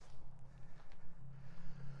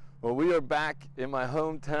Well, we are back in my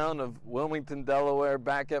hometown of Wilmington, Delaware,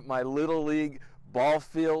 back at my Little League ball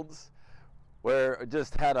fields, where I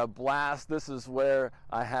just had a blast. This is where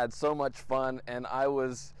I had so much fun, and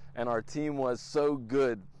our team was so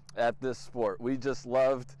good at this sport. We just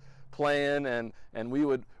loved playing, and we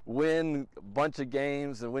would win a bunch of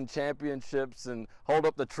games and win championships and hold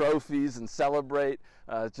up the trophies and celebrate.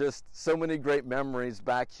 Just so many great memories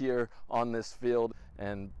back here on this field,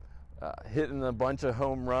 and hitting a bunch of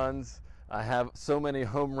home runs. I have so many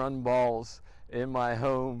home run balls in my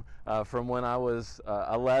home from when I was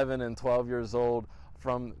 11 and 12 years old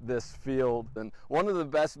from this field. And one of the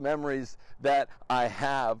best memories that I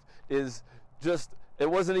have is just, it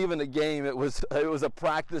wasn't even a game, it was a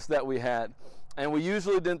practice that we had. And we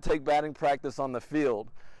usually didn't take batting practice on the field,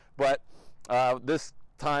 but this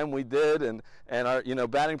time we did, and our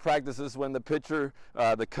batting practice is when the pitcher,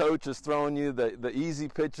 the coach is throwing you the easy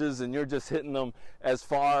pitches, and you're just hitting them as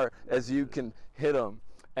far as you can hit them.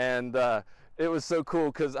 And it was so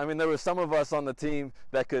cool because there was some of us on the team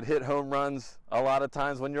that could hit home runs. A lot of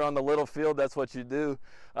times when you're on the little field, that's what you do,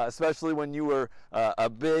 especially when you were a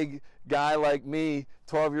big guy like me,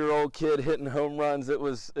 12-year-old kid hitting home runs. It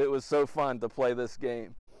was so fun to play this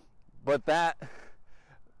game. But that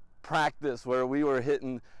practice where we were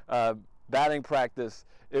hitting batting practice,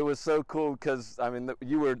 it was so cool because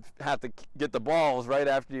you would have to get the balls right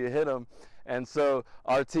after you hit them. And so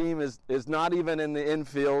our team is not even in the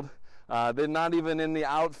infield, they're not even in the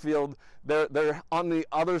outfield, they're on the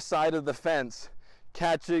other side of the fence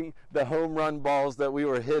catching the home run balls that we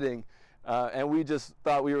were hitting, and we just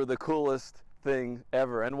thought we were the coolest thing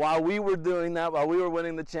ever. And while we were doing that, while we were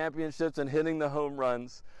winning the championships and hitting the home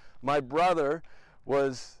runs, my brother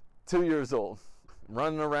was 2 years old,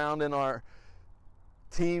 running around in our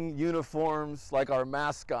team uniforms like our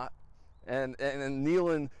mascot, and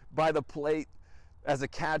kneeling by the plate as a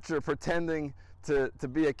catcher, pretending to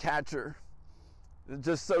be a catcher.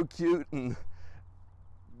 Just so cute.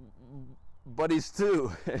 But he's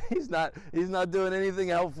 2. He's not doing anything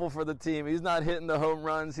helpful for the team. He's not hitting the home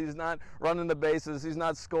runs. He's not running the bases. He's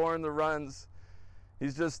not scoring the runs.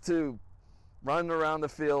 He's just 2, running around the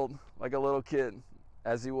field like a little kid,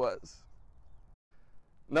 as he was.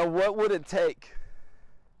 Now, what would it take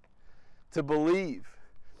to believe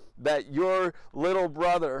that your little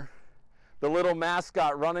brother, the little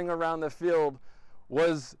mascot running around the field,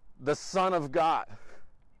 was the Son of God?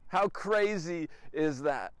 How crazy is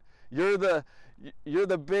that? You're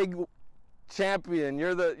the big champion.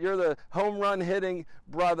 You're the home run hitting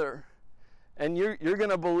brother, and you're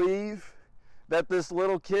gonna believe that this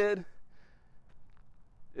little kid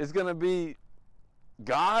is gonna be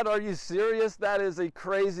God? Are you serious? That is a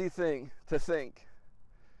crazy thing to think.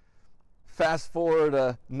 Fast forward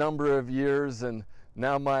a number of years, and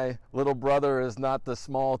now my little brother is not the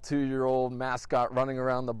small 2-year-old mascot running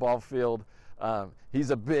around the ball field. He's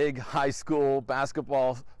a big high school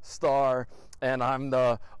basketball star, and I'm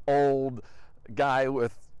the old guy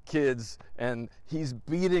with kids, and he's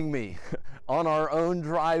beating me on our own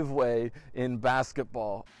driveway in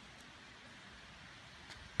basketball.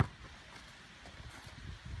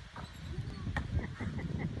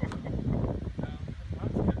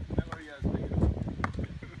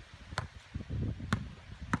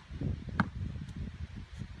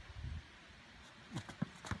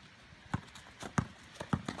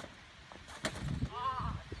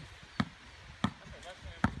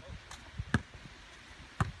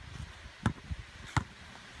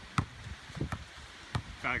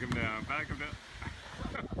 Back him down, back him down.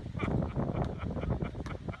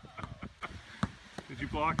 Did you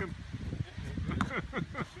block him?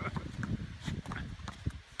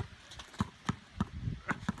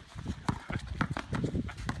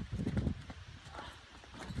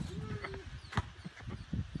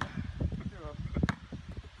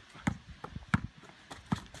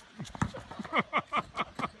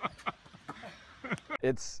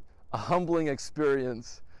 It's a humbling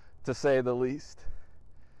experience, to say the least.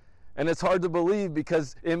 And it's hard to believe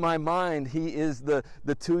because in my mind, he is the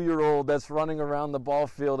 2-year-old that's running around the ball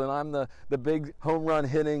field, and I'm the big home run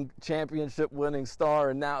hitting, championship winning star,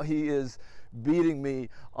 and now he is beating me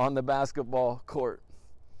on the basketball court.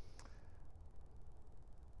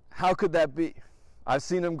 How could that be? I've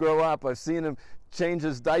seen him grow up. I've seen him change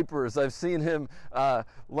his diapers. I've seen him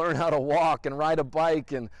learn how to walk and ride a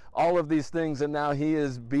bike and all of these things, and now he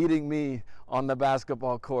is beating me on the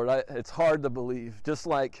basketball court. It's hard to believe. Just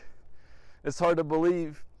like it's hard to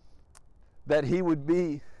believe that he would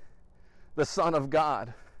be the Son of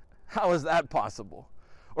God. How is that possible?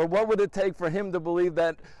 Or what would it take for him to believe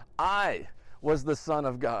that I was the Son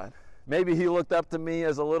of God? Maybe he looked up to me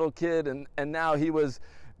as a little kid, and now he was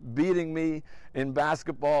beating me in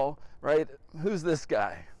basketball, right? Who's this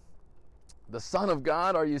guy? The Son of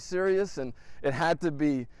God? Are you serious? And it had to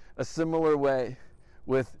be a similar way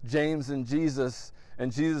with James and Jesus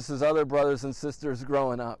Jesus' other brothers and sisters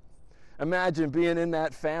growing up. Imagine being in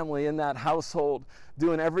that family, in that household,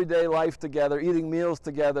 doing everyday life together, eating meals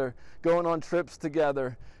together, going on trips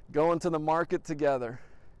together, going to the market together.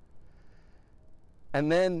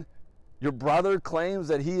 And then your brother claims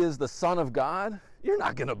that he is the Son of God? You're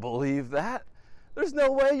not going to believe that. There's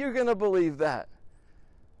no way you're going to believe that.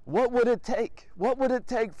 What would it take? What would it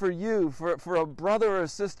take for you, for a brother or a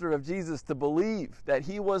sister of Jesus to believe that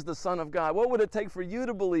he was the Son of God? What would it take for you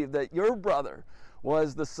to believe that your brother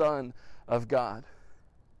was the Son of God?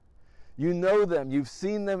 You know them. You've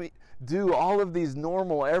seen them do all of these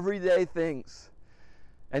normal, everyday things.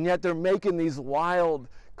 And yet they're making these wild,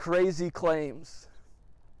 crazy claims.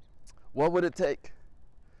 What would it take?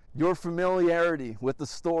 Your familiarity with the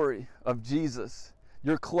story of Jesus,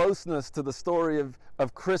 your closeness to the story of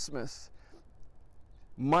Christmas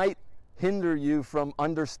might hinder you from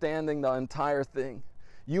understanding the entire thing.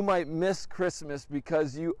 You might miss Christmas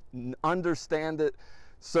because you understand it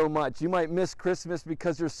so much. You might miss Christmas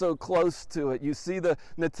because you're so close to it. You see the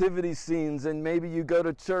nativity scenes, and maybe you go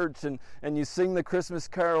to church and you sing the Christmas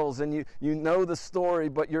carols, and you know the story,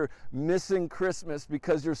 but you're missing Christmas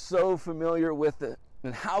because you're so familiar with it.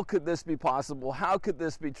 And how could this be possible? How could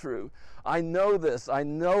this be true? I know this. I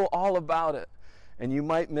know all about it. And you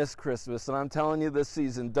might miss Christmas. And I'm telling you this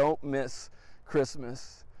season, don't miss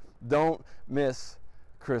Christmas. Don't miss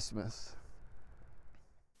Christmas.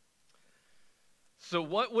 So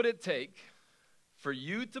what would it take for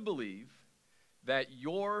you to believe that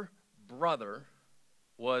your brother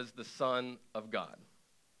was the Son of God?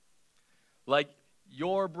 Like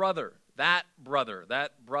your brother that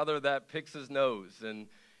brother that picks his nose and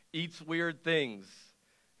eats weird things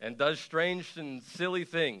and does strange and silly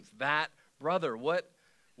things. That brother, what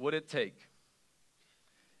would it take?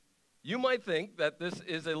 You might think that this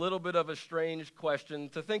is a little bit of a strange question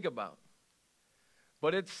to think about,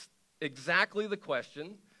 but it's exactly the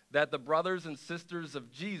question that the brothers and sisters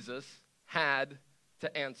of Jesus had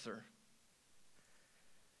to answer.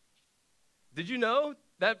 Did you know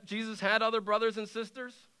that Jesus had other brothers and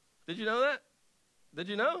sisters? Did you know that? Did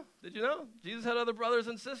you know? Did you know? Jesus had other brothers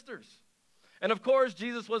and sisters. And of course,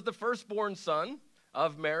 Jesus was the firstborn son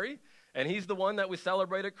of Mary, and he's the one that we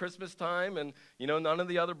celebrate at Christmas time, and none of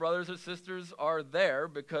the other brothers or sisters are there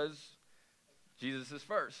because Jesus is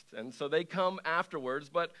first. And so they come afterwards,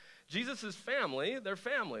 but Jesus' family, their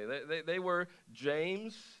family, they were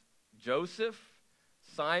James, Joseph,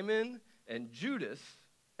 Simon, and Judas,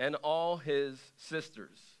 and all his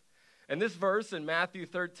sisters. And this verse in Matthew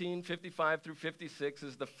 13, 55 through 56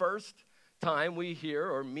 is the first time we hear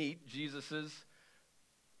or meet Jesus'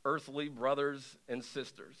 earthly brothers and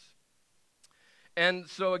sisters. And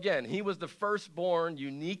so again, he was the firstborn,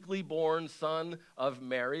 uniquely born son of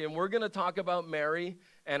Mary. And we're going to talk about Mary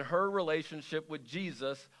and her relationship with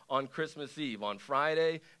Jesus on Christmas Eve, on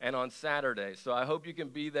Friday and on Saturday. So I hope you can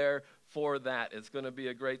be there for that. It's going to be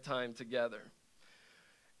a great time together.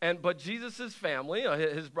 But Jesus' family,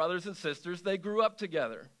 his brothers and sisters, they grew up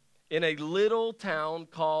together in a little town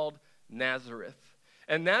called Nazareth.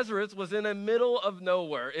 And Nazareth was in the middle of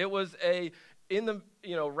nowhere. It was in the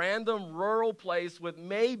random rural place with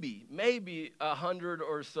maybe 100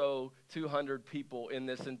 or so, 200 people in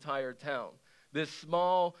this entire town. This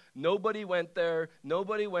small, nobody went there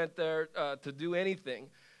to do anything.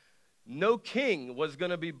 No king was going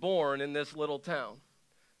to be born in this little town.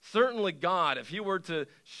 Certainly God, if he were to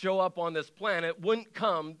show up on this planet, wouldn't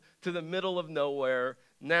come to the middle of nowhere,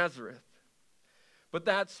 Nazareth. But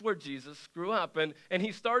that's where Jesus grew up, and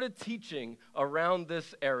he started teaching around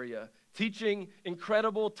this area, teaching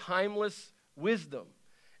incredible, timeless wisdom,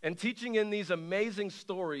 and teaching in these amazing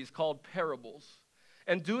stories called parables,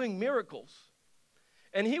 and doing miracles.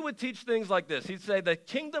 And he would teach things like this. He'd say, the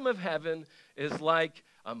kingdom of heaven is like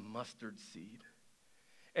a mustard seed.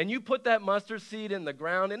 And you put that mustard seed in the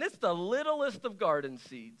ground, and it's the littlest of garden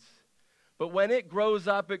seeds. But when it grows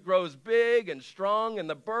up, it grows big and strong, and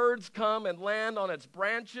the birds come and land on its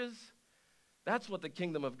branches. That's what the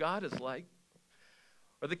kingdom of God is like.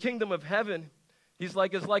 Or the kingdom of heaven, is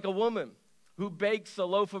like a woman who bakes a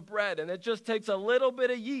loaf of bread, and it just takes a little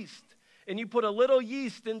bit of yeast. And you put a little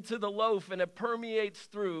yeast into the loaf, and it permeates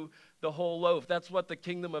through the whole loaf. That's what the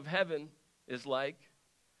kingdom of heaven is like.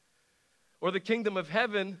 Or the kingdom of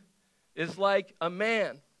heaven is like a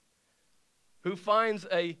man who finds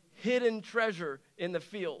a hidden treasure in the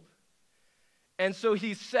field. And so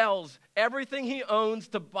he sells everything he owns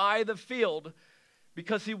to buy the field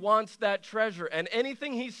because he wants that treasure. And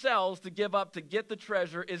anything he sells to give up to get the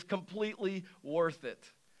treasure is completely worth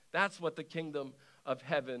it. That's what the kingdom of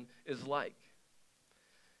heaven is like.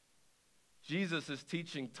 Jesus is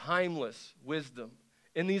teaching timeless wisdom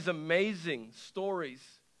in these amazing stories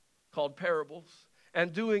called parables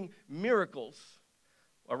and doing miracles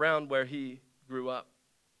around where he grew up.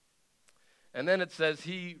 And then it says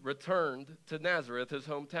he returned to Nazareth, his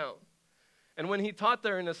hometown. And when he taught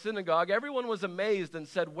there in the synagogue, everyone was amazed and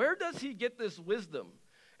said, "Where does he get this wisdom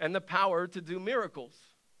and the power to do miracles?"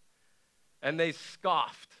 And they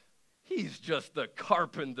scoffed. "He's just the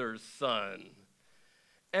carpenter's son."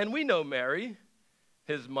 And we know Mary,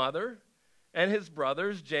 his mother, and his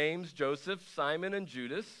brothers, James, Joseph, Simon, and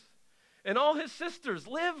Judas, and all his sisters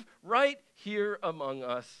live right here among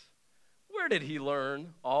us. Where did he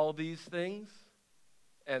learn all these things?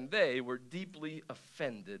 And they were deeply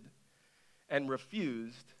offended and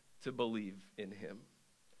refused to believe in him.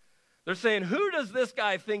 They're saying, "Who does this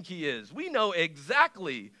guy think he is? We know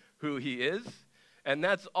exactly who he is, and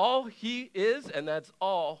that's all he is, and that's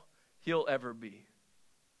all he'll ever be."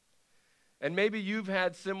 And maybe you've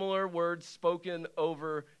had similar words spoken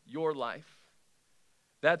over your life.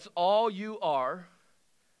 That's all you are,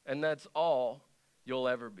 and that's all you'll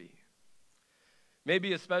ever be.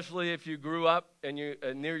 Maybe especially if you grew up and you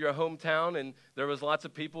near your hometown and there was lots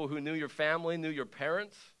of people who knew your family, knew your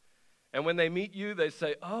parents, and when they meet you, they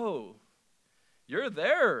say, "Oh, you're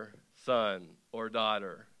their son or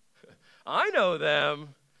daughter. I know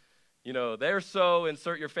them. You know, they're so,"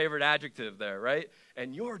 insert your favorite adjective there, right?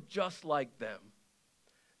 "And you're just like them."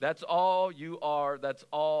 That's all you are. That's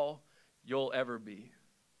all you'll ever be.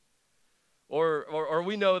 Or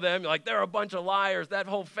we know them, like they're a bunch of liars, that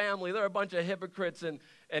whole family, they're a bunch of hypocrites, and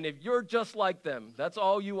if you're just like them, that's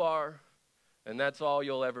all you are, and that's all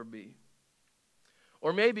you'll ever be.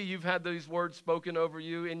 Or maybe you've had these words spoken over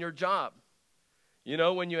you in your job. You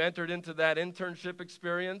know, when you entered into that internship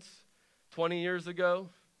experience 20 years ago,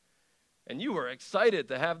 and you were excited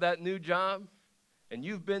to have that new job, and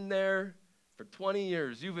you've been there for 20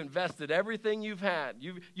 years. You've invested everything you've had.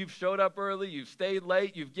 You've showed up early. You've stayed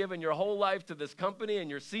late. You've given your whole life to this company,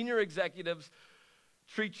 and your senior executives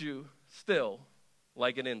treat you still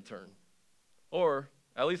like an intern. Or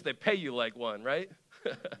at least they pay you like one, right?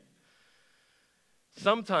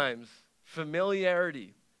 Sometimes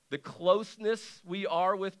familiarity, the closeness we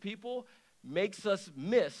are with people, makes us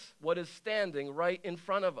miss what is standing right in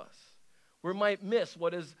front of us. We might miss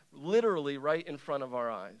what is literally right in front of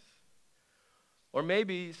our eyes. Or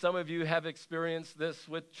maybe some of you have experienced this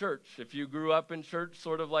with church. If you grew up in church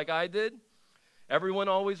sort of like I did, everyone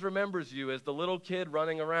always remembers you as the little kid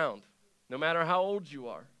running around, no matter how old you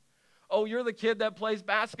are. "Oh, you're the kid that plays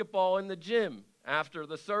basketball in the gym after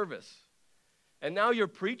the service. And now you're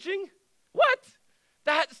preaching? What?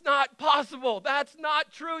 That's not possible. That's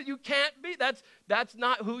not true. You can't be. That's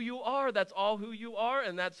not who you are. That's all who you are,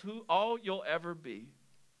 and that's all you'll ever be."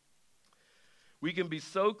 We can be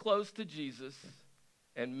so close to Jesus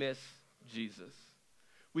and miss Jesus.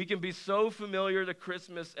 We can be so familiar to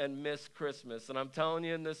Christmas and miss Christmas. And I'm telling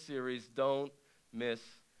you in this series, don't miss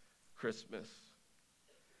Christmas.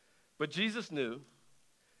 But Jesus knew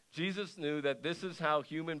that this is how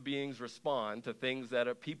human beings respond to things that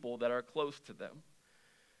are people that are close to them.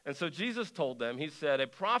 And so Jesus told them, he said, "A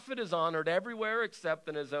prophet is honored everywhere except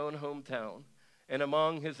in his own hometown and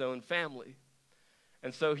among his own family."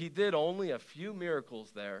 And so he did only a few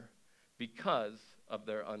miracles there because of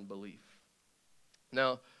their unbelief.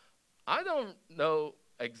 Now, I don't know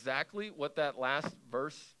exactly what that last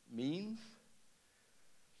verse means,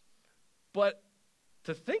 but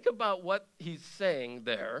to think about what he's saying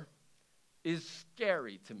there is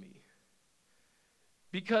scary to me.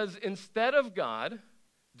 Because instead of God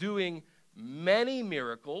doing many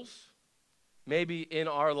miracles, maybe in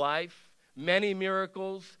our life, many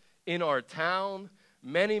miracles in our town,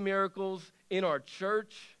 many miracles in our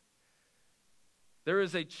church, there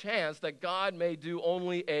is a chance that God may do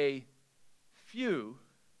only a few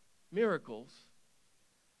miracles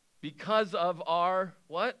because of our,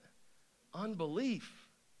 what? Unbelief.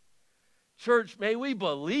 Church, may we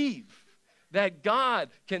believe that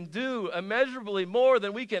God can do immeasurably more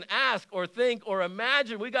than we can ask or think or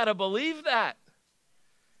imagine. We got to believe that.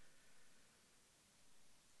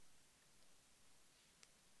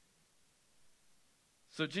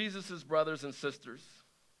 So Jesus' brothers and sisters,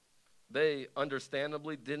 they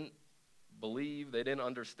understandably didn't believe. They didn't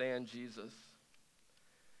understand Jesus.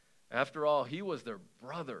 After all, he was their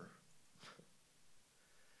brother.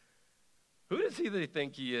 Who does they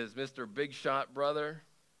think he is, Mr. Big Shot brother?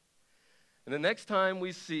 And the next time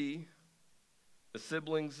we see the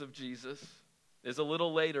siblings of Jesus, is a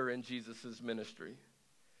little later in Jesus' ministry.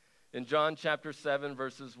 In John chapter 7,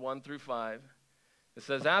 verses 1 through 5, it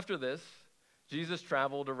says, "After this, Jesus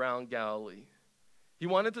traveled around Galilee. He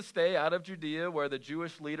wanted to stay out of Judea where the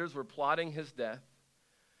Jewish leaders were plotting his death.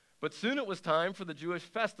 But soon it was time for the Jewish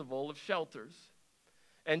festival of shelters.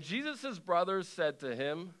 And Jesus' brothers said to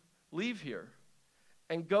him, 'Leave here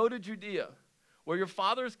and go to Judea, where your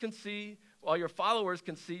followers can see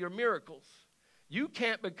your miracles. You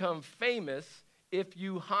can't become famous if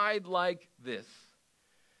you hide like this.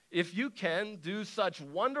 If you can do such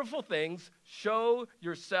wonderful things, show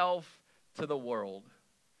yourself to the world.'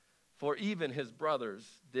 For even his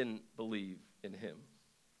brothers didn't believe in him.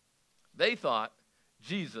 They thought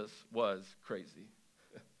Jesus was crazy.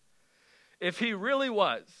 If he really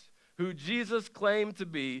was who Jesus claimed to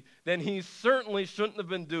be, then he certainly shouldn't have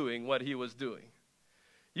been doing what he was doing.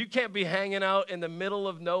 You can't be hanging out in the middle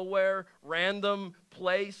of nowhere, random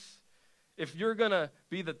place, if you're going to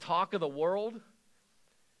be the talk of the world.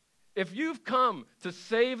 If you've come to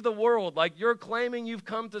save the world like you're claiming you've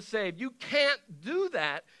come to save, you can't do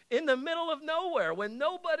that in the middle of nowhere when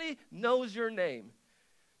nobody knows your name.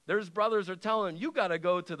 There's brothers are telling him, you got to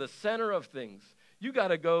go to the center of things. You got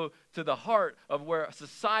to go to the heart of where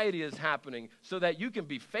society is happening so that you can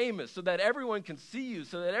be famous, so that everyone can see you,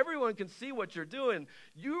 so that everyone can see what you're doing.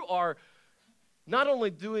 You are not only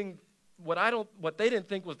doing what they didn't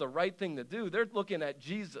think was the right thing to do, they're looking at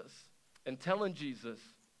Jesus and telling Jesus,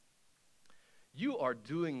 you are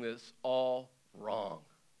doing this all wrong.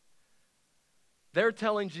 They're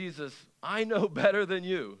telling Jesus, I know better than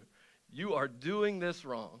you. You are doing this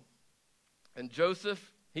wrong. And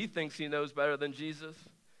Joseph, he thinks he knows better than Jesus.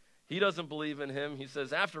 He doesn't believe in him. He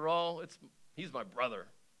says, after all, he's my brother.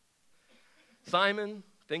 Simon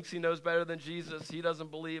thinks he knows better than Jesus. He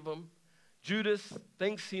doesn't believe him. Judas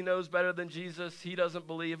thinks he knows better than Jesus. He doesn't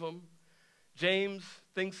believe him. James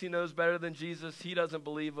thinks he knows better than Jesus. He doesn't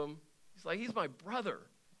believe him. He's like, he's my brother.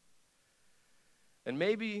 And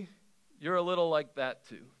maybe you're a little like that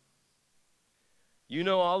too. You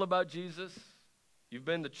know all about Jesus. You've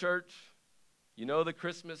been to church. You know the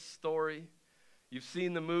Christmas story. You've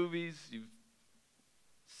seen the movies. You've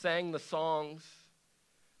sang the songs.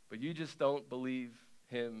 But you just don't believe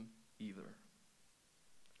him either.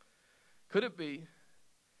 Could it be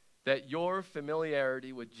that your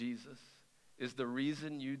familiarity with Jesus is the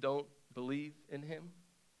reason you don't believe in him?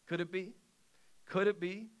 Could it be? Could it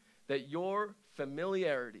be that your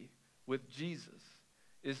familiarity with Jesus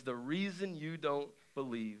is the reason you don't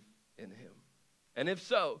believe in him? And if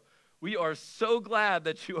so, we are so glad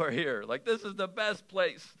that you are here. Like, this is the best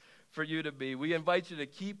place for you to be. We invite you to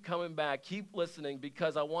keep coming back, keep listening,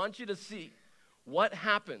 because I want you to see what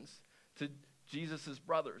happens to Jesus'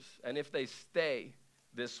 brothers and if they stay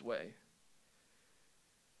this way.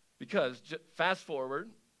 Because fast forward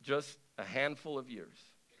just a handful of years,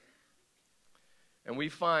 and we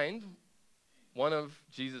find one of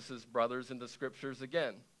Jesus' brothers in the scriptures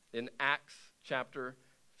again in Acts chapter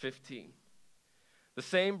 15. The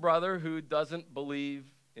same brother who doesn't believe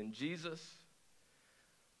in Jesus.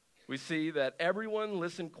 We see that everyone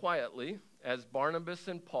listened quietly as Barnabas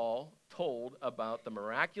and Paul told about the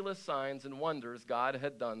miraculous signs and wonders God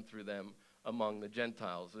had done through them among the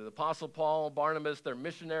Gentiles. The Apostle Paul and Barnabas, they're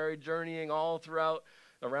missionary journeying all throughout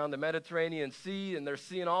around the Mediterranean Sea, and they're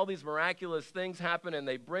seeing all these miraculous things happen, and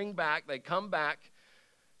they come back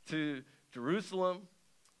to Jerusalem,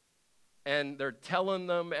 and they're telling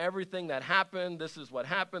them everything that happened. This is what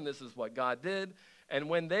happened. This is what God did. And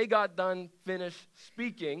when they got done, finished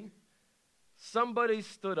speaking, somebody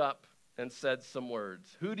stood up and said some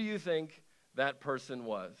words. Who do you think that person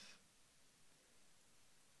was?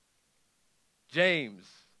 James,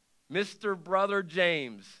 Mr. Brother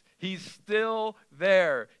James. He's still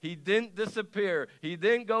there. He didn't disappear. He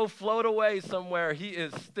didn't go float away somewhere. He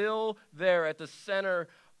is still there at the center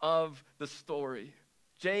of the story.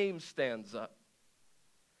 James stands up.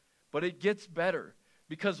 But it gets better,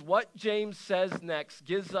 because what James says next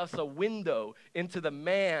gives us a window into the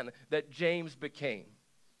man that James became,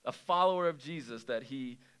 a follower of Jesus that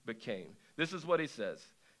he became. This is what he says.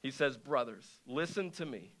 He says, brothers, listen to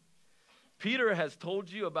me. Peter has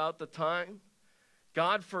told you about the time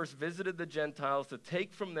God first visited the Gentiles to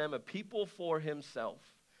take from them a people for himself.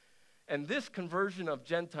 And this conversion of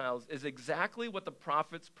Gentiles is exactly what the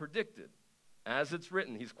prophets predicted. As it's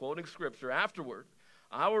written, he's quoting scripture, afterward,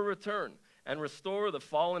 I will return and restore the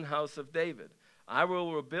fallen house of David. I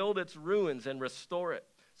will rebuild its ruins and restore it,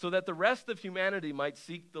 so that the rest of humanity might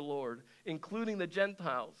seek the Lord, including the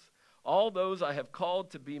Gentiles, all those I have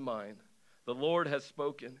called to be mine. The Lord has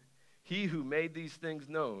spoken, he who made these things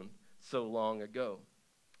known so long ago.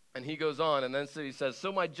 And he goes on, and then so he says,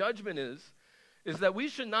 so my judgment is that we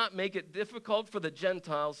should not make it difficult for the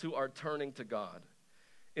Gentiles who are turning to God.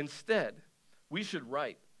 Instead, we should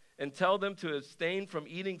write and tell them to abstain from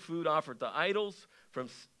eating food offered to idols, from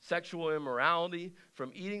sexual immorality,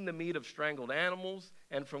 from eating the meat of strangled animals,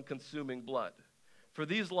 and from consuming blood. For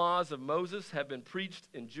these laws of Moses have been preached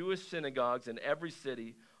in Jewish synagogues in every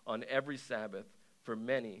city on every Sabbath for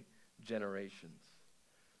many generations.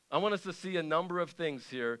 I want us to see a number of things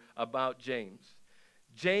here about James.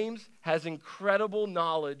 James has incredible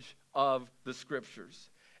knowledge of the Scriptures,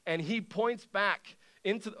 and he points back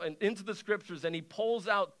into the Scriptures, and he pulls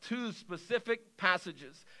out two specific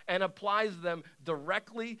passages and applies them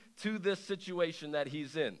directly to this situation that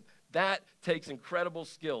he's in. That takes incredible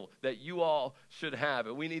skill that you all should have,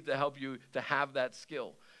 and we need to help you to have that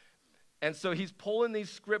skill. And so he's pulling these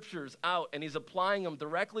scriptures out, and he's applying them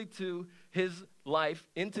directly to his life,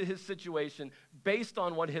 into his situation, based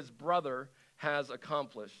on what his brother has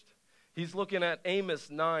accomplished. He's looking at Amos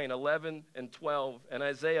 9, 11, and 12, and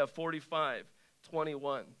Isaiah 45,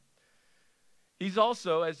 21. He's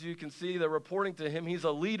also, as you can see, they're reporting to him, he's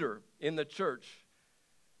a leader in the church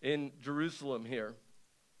in Jerusalem here.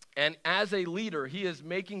 And as a leader, he is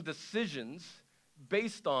making decisions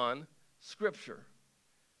based on Scripture.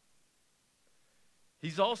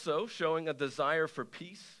 He's also showing a desire for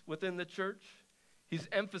peace within the church. He's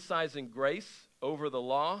emphasizing grace over the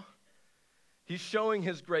law. He's showing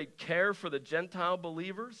his great care for the Gentile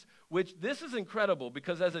believers, which this is incredible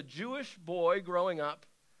because as a Jewish boy growing up,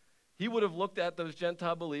 he would have looked at those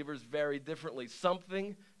Gentile believers very differently.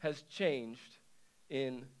 Something has changed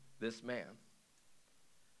in this man.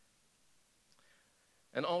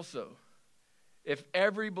 And also, if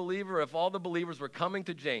every believer, if all the believers were coming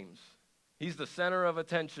to James, he's the center of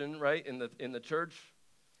attention, right, in the church,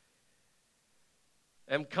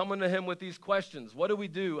 and coming to him with these questions. What do we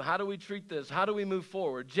do? How do we treat this? How do we move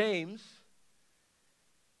forward? James,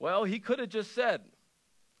 well, he could have just said,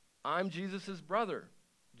 I'm Jesus' brother.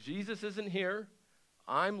 Jesus isn't here.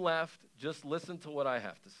 I'm left. Just listen to what I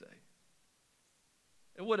have to say.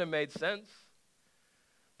 It would have made sense.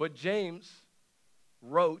 But James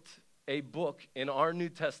wrote a book in our New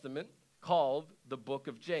Testament called the Book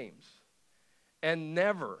of James. And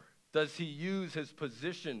never does he use his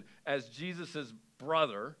position as Jesus'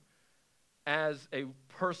 brother as a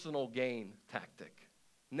personal gain tactic.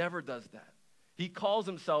 Never does that. He calls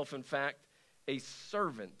himself, in fact, a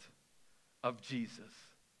servant of Jesus.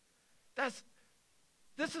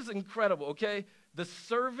 This is incredible, okay? The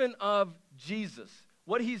servant of Jesus.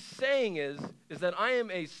 What he's saying is that I am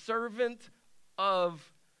a servant of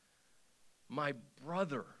my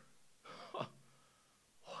brother.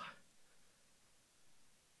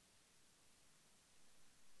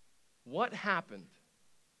 What happened?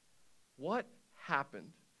 What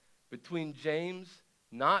happened between James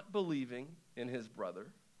not believing in his brother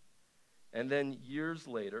and then years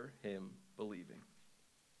later him believing?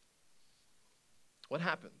 What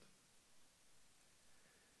happened?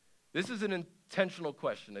 This is an intentional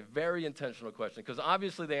question, a very intentional question, because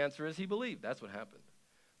obviously the answer is he believed. That's what happened.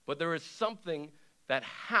 But there is something that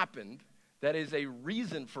happened that is a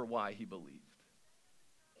reason for why he believed.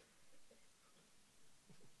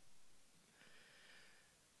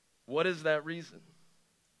 What is that reason?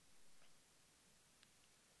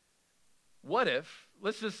 What if,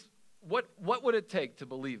 what would it take to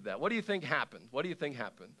believe that? What do you think happened? What do you think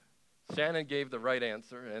happened? Shannon gave the right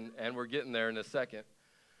answer, and we're getting there in a second.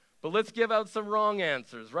 But let's give out some wrong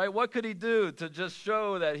answers, right? What could he do to just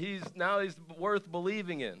show that he's worth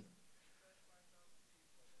believing in?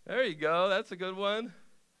 There you go. That's a good one.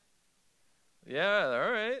 Yeah,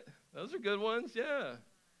 all right. Those are good ones. Yeah.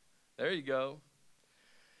 There you go.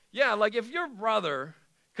 Yeah, like if your brother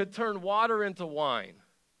could turn water into wine,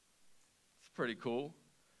 it's pretty cool.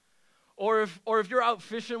 Or if you're out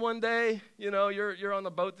fishing one day, you know, you're on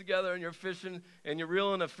the boat together and you're fishing and you're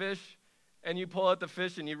reeling a fish and you pull out the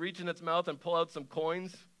fish and you reach in its mouth and pull out some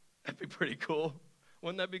coins, that'd be pretty cool.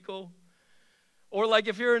 Wouldn't that be cool? Or like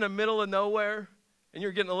if you're in the middle of nowhere and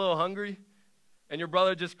you're getting a little hungry and your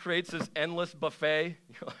brother just creates this endless buffet,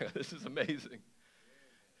 you're like, this is amazing.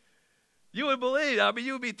 You would believe,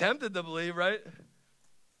 you would be tempted to believe, right?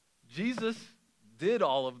 Jesus did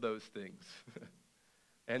all of those things.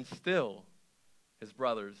 And still, his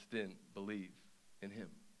brothers didn't believe in him.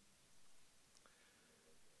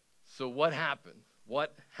 So what happened?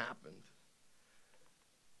 What happened?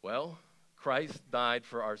 Well, Christ died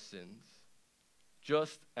for our sins,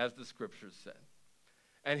 just as the Scriptures said.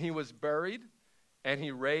 And he was buried, and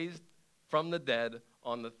he raised from the dead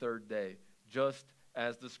on the third day, just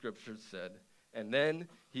as the Scriptures said. And then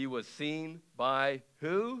he was seen by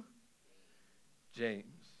who? James.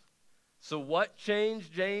 So what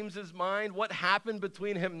changed James's mind? What happened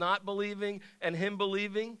between him not believing and him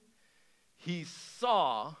believing? He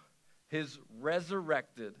saw his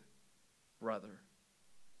resurrected brother.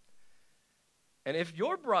 And if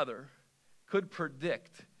your brother could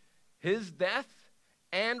predict his death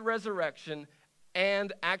and resurrection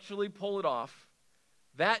and actually pull it off,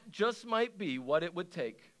 that just might be what it would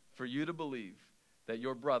take for you to believe that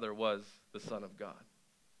your brother was the Son of God.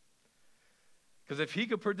 Because if he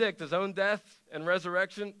could predict his own death and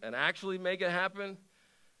resurrection and actually make it happen,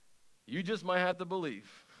 you just might have to believe,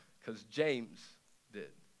 because James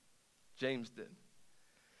did. James did.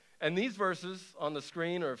 And these verses on the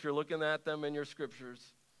screen, or if you're looking at them in your scriptures,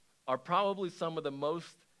 are probably some of the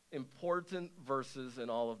most important verses in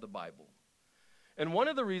all of the Bible. And one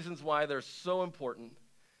of the reasons why they're so important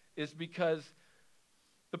is because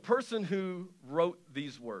the person who wrote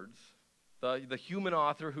these words, the human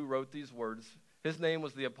author who wrote these words, his name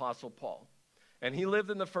was the Apostle Paul. And he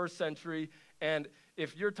lived in the first century. And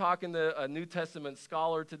if you're talking to a New Testament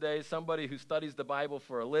scholar today, somebody who studies the Bible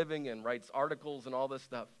for a living and writes articles and all this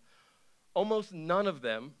stuff, almost none of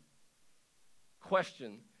them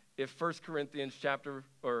question if 1 Corinthians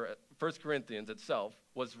itself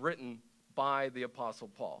was written by the Apostle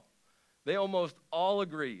Paul. They almost all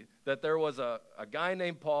agree that there was a guy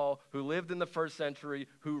named Paul who lived in the first century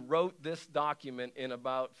who wrote this document in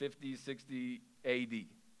about 50, 60 AD.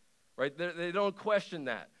 Right? They don't question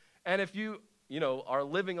that. And if you are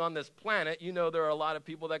living on this planet, there are a lot of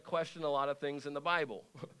people that question a lot of things in the Bible.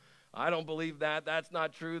 I don't believe that. That's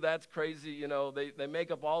not true. That's crazy. They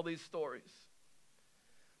make up all these stories.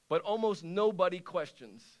 But almost nobody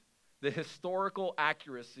questions the historical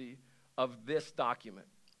accuracy of this document.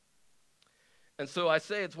 And so I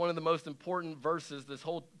say it's one of the most important verses. This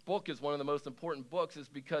whole book is one of the most important books, is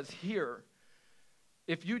because here,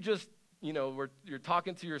 if you just, you're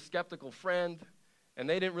talking to your skeptical friend and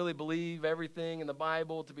they didn't really believe everything in the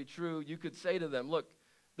Bible to be true, you could say to them, look,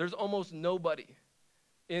 there's almost nobody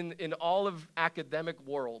in all of academic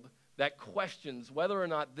world that questions whether or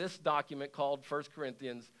not this document called 1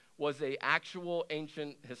 Corinthians was an actual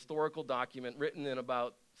ancient historical document written in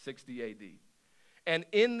about 60 AD. And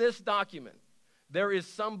in this document, there is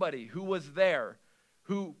somebody who was there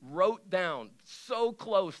who wrote down so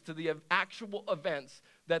close to the actual events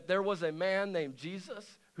that there was a man named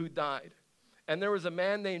Jesus who died. And there was a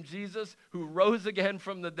man named Jesus who rose again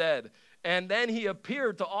from the dead. And then he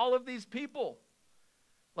appeared to all of these people.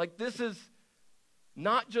 Like, this is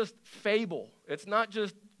not just fable. It's not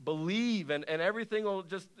just believe and everything will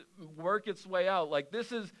just work its way out. Like,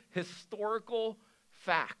 this is historical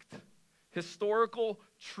fact, historical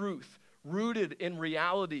truth, rooted in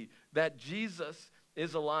reality that Jesus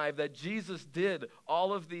is alive, that Jesus did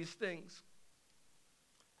all of these things.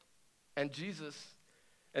 And Jesus,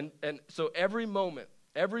 and so every moment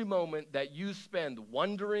that you spend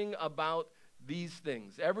wondering about these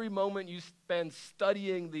things, every moment you spend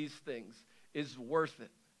studying these things is worth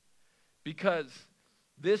it. Because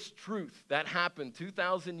this truth that happened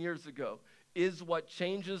 2,000 years ago is what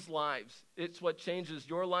changes lives. It's what changes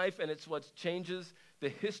your life, and it's what changes the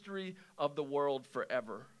history of the world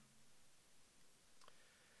forever.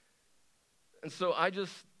 And so I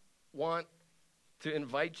just want to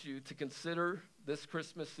invite you to consider this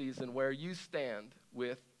Christmas season where you stand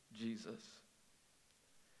with Jesus.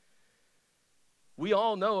 We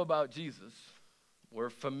all know about Jesus. We're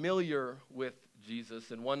familiar with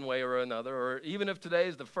Jesus in one way or another, or even if today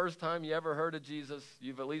is the first time you ever heard of Jesus,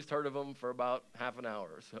 you've at least heard of him for about half an hour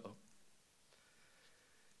or so.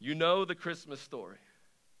 You know the Christmas story.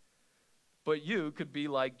 But you could be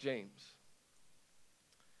like James.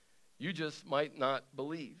 You just might not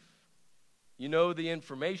believe. You know the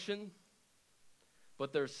information,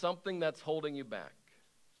 but there's something that's holding you back.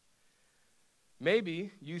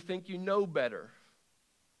 Maybe you think you know better.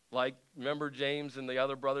 Like, remember James and the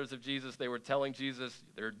other brothers of Jesus, they were telling Jesus,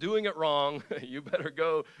 they're doing it wrong. You better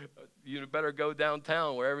go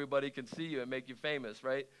downtown where everybody can see you and make you famous,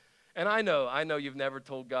 right? And I know you've never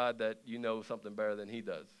told God that you know something better than he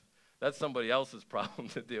does. That's somebody else's problem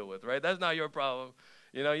to deal with, right? That's not your problem.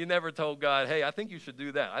 You never told God, hey, I think you should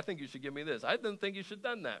do that. I think you should give me this. I didn't think you should have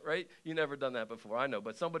done that, right? You never done that before, I know,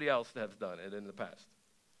 but somebody else has done it in the past.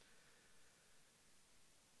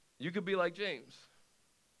 You could be like James.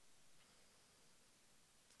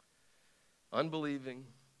 Unbelieving,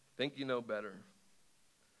 think you know better.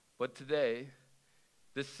 But today,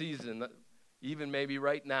 this season, even maybe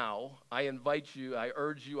right now, I invite you, I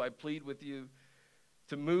urge you, I plead with you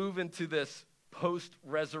to move into this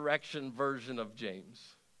post-resurrection version of James,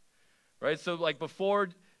 right? So like before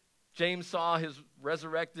James saw his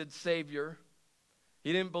resurrected Savior,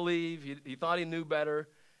 he didn't believe. He thought he knew better.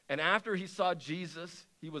 And after he saw Jesus,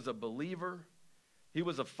 he was a believer. He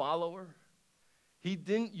was a follower. He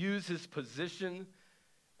didn't use his position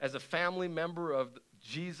as a family member of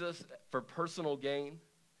Jesus for personal gain.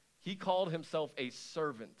 He called himself a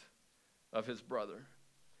servant of his brother.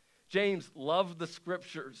 James loved the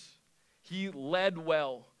scriptures. He led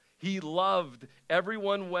well. He loved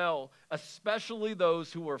everyone well, especially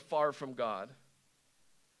those who were far from God.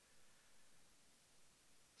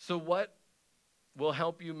 So what will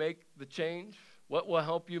help you make the change? What will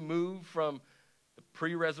help you move from the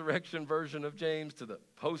pre-resurrection version of James to the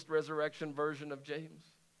post-resurrection version of James?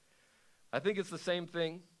 I think it's the same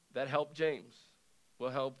thing that helped James will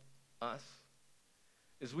help us.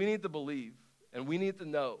 Is we need to believe and we need to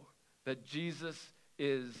know that Jesus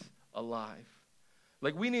is alive.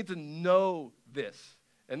 Like we need to know this.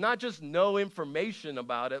 And not just know information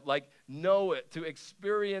about it, like know it, to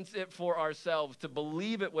experience it for ourselves, to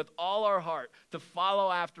believe it with all our heart, to follow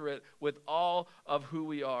after it with all of who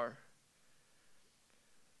we are.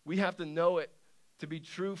 We have to know it to be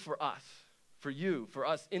true for us, for you, for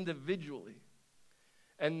us individually.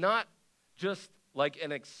 And not just like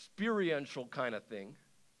an experiential kind of thing,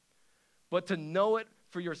 but to know it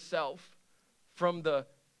for yourself from the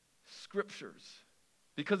scriptures.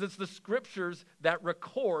 Because it's the scriptures that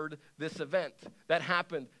record this event that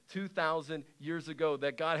happened 2,000 years ago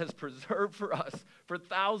that God has preserved for us for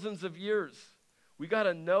thousands of years. We got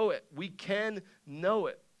to know it. We can know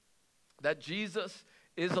it, that Jesus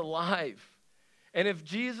is alive. And if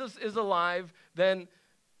Jesus is alive, then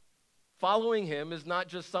following him is not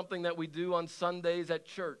just something that we do on Sundays at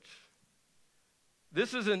church.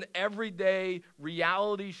 This is an everyday,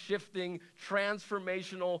 reality-shifting,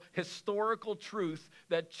 transformational, historical truth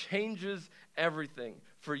that changes everything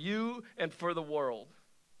for you and for the world.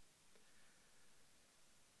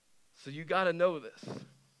 So you got to know this.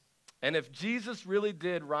 And if Jesus really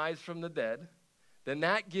did rise from the dead, then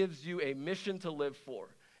that gives you a mission to live for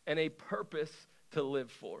and a purpose to live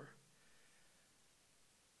for.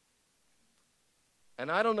 And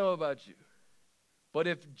I don't know about you, but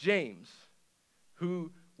if James,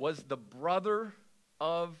 who was the brother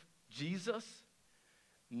of Jesus,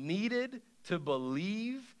 needed to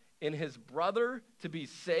believe in his brother to be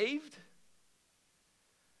saved,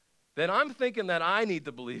 then I'm thinking that I need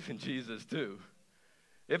to believe in Jesus too.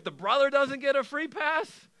 If the brother doesn't get a free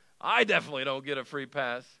pass, I definitely don't get a free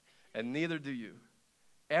pass, and neither do you.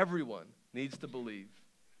 Everyone needs to believe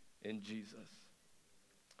in Jesus.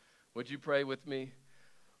 Would you pray with me?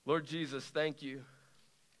 Lord Jesus, thank you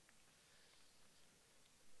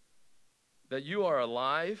that you are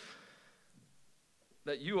alive,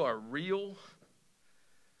 that you are real,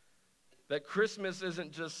 that Christmas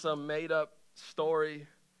isn't just some made-up story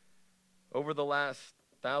over the last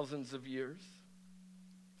thousands of years,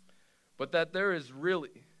 but that there is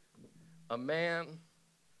really a man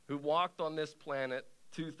who walked on this planet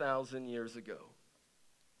 2,000 years ago,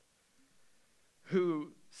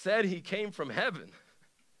 who said he came from heaven,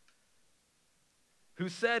 who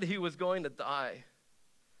said he was going to die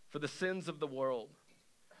for the sins of the world.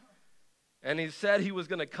 And he said he was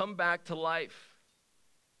going to come back to life.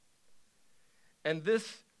 And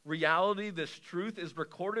this reality, this truth is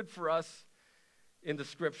recorded for us in the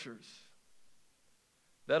scriptures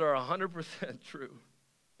that are 100% true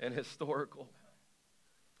and historical.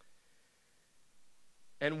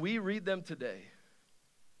 And we read them today,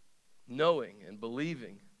 knowing and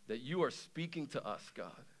believing that you are speaking to us,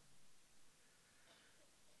 God.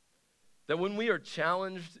 That when we are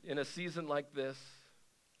challenged in a season like this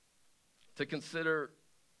to consider,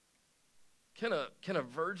 can a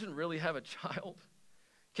virgin really have a child?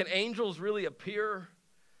 Can angels really appear?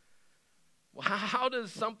 How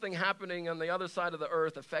does something happening on the other side of the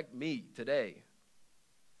earth affect me today?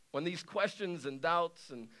 When these questions and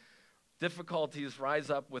doubts and difficulties rise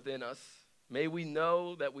up within us, may we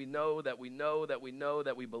know that we know that we know that we know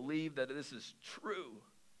that we believe that this is true,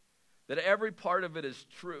 that every part of it is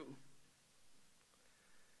true.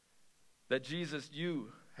 That Jesus,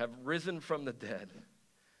 you have risen from the dead,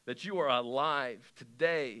 that you are alive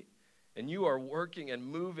today, and you are working and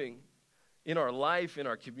moving in our life, in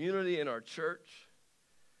our community, in our church.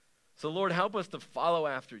 So Lord, help us to follow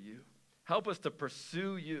after you. Help us to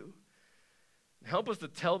pursue you. Help us to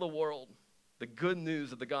tell the world the good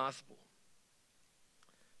news of the gospel,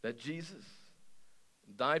 that Jesus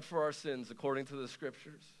died for our sins according to the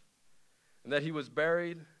scriptures, and that he was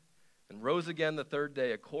buried and rose again the third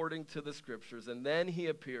day according to the scriptures. And then he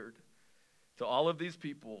appeared to all of these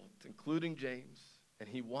people, including James, and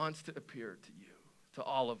he wants to appear to you, to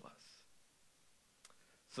all of us.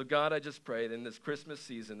 So God, I just pray that in this Christmas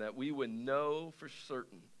season that we would know for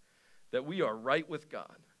certain that we are right with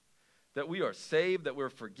God, that we are saved, that we're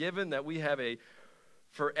forgiven, that we have a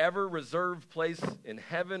forever reserved place in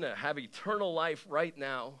heaven, and have eternal life right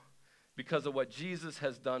now because of what Jesus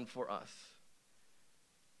has done for us.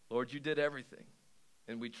 Lord, you did everything,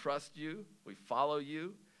 and we trust you, we follow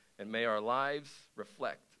you, and may our lives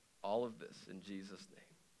reflect all of this in Jesus' name.